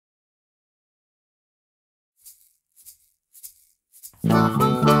Oh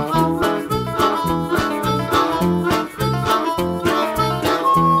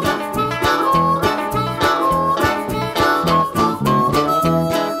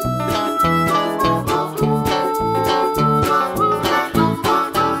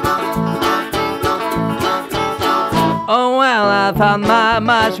well, I found my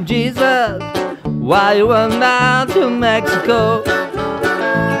mushroom Jesus while you went down to Mexico.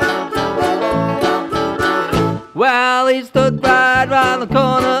 Well, he stood right round the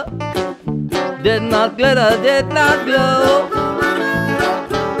corner, did not glitter, did not glow.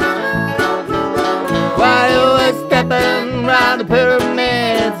 While you were stepping round the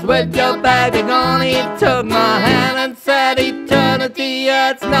pyramids with your baby on, he took my hand and said, eternity,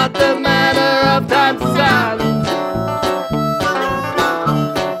 it's not the matter of time, son.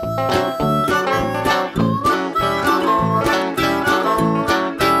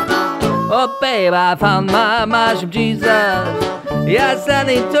 Oh babe, I found my mushroom Jesus. Yes, and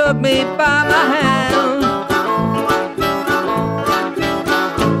he took me by my hand.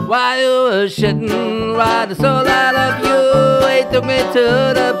 While you were shitting right the soul out of you, he took me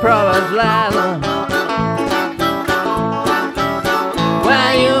to the promised land.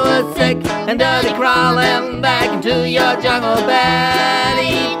 While you were sick and dirty, crawling back into your jungle bed,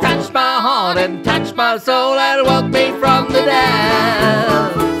 he touched my heart and touched my soul and woke me from the dead.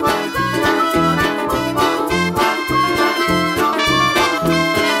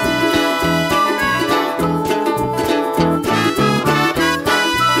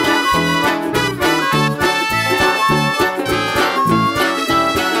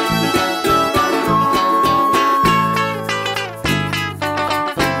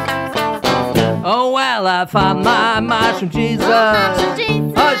 Oh well, I found my mushroom Jesus,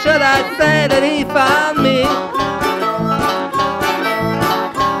 or should I say that he found me?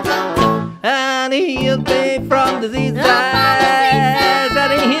 And he healed me from diseases,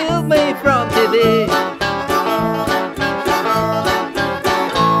 and he healed me from TB.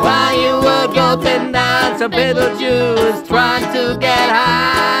 While you were gulping down some bitter juice, trying to get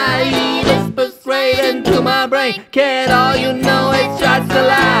high, he whispered straight into my brain, kid, all you know is just a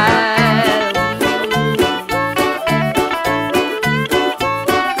lie.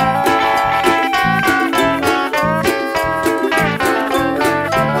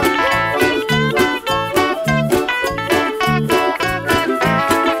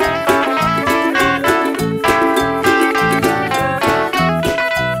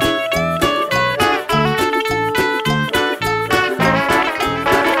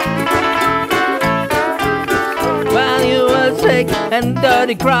 Sick and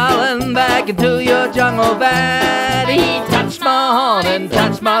dirty, crawling back into your jungle bed, he touched my heart and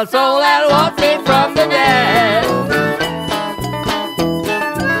touched my soul and woke me from the dead.